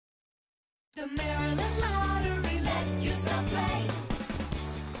The Maryland Lottery, let yourself play.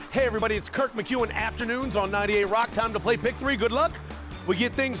 Hey everybody, it's Kirk McEwen Afternoons on 98 Rock. Time to play Pick 3. Good luck. We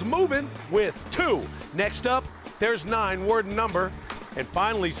get things moving with 2. Next up, there's 9, word and number. And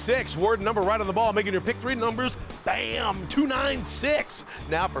finally 6, word and number right on the ball, making your Pick 3 numbers. Bam! 296.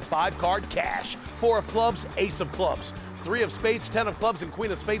 Now for 5-card cash. 4 of clubs, ace of clubs. 3 of spades, 10 of clubs, and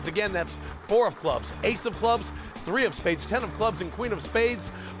queen of spades. Again, that's 4 of clubs, ace of clubs, 3 of spades, 10 of clubs, and queen of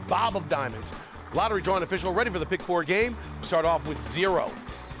spades. Bob of diamonds. Lottery drawing official ready for the Pick 4 game. Start off with 0.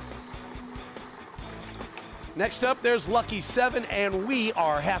 Next up, there's lucky 7, and we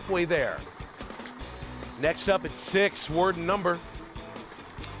are halfway there. Next up, it's 6, word and number.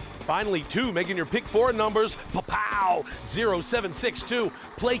 Finally, 2, making your Pick 4 numbers. Pow! 0762.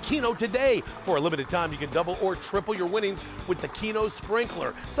 Play Keno today. For a limited time, you can double or triple your winnings with the Keno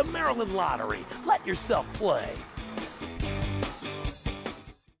Sprinkler. The Maryland Lottery. Let yourself play.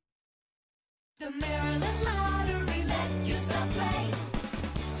 The Maryland Lottery, let yourself play.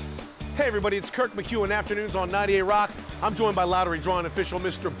 Hey everybody, it's Kirk McEwen Afternoons on 98 Rock. I'm joined by lottery drawing official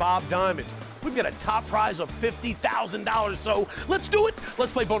Mr. Bob Diamond. We've got a top prize of $50,000, so let's do it.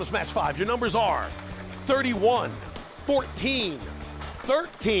 Let's play bonus match 5. Your numbers are 31, 14,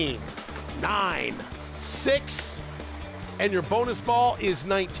 13, 9, 6, and your bonus ball is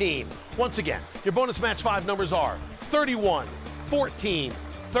 19. Once again, your bonus match 5 numbers are 31, 14,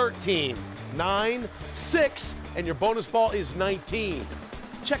 13, 9, 6, and your bonus ball is 19.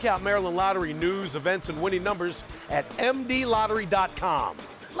 Check out Maryland Lottery news, events, and winning numbers at mdlottery.com.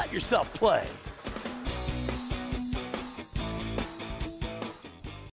 Let yourself play.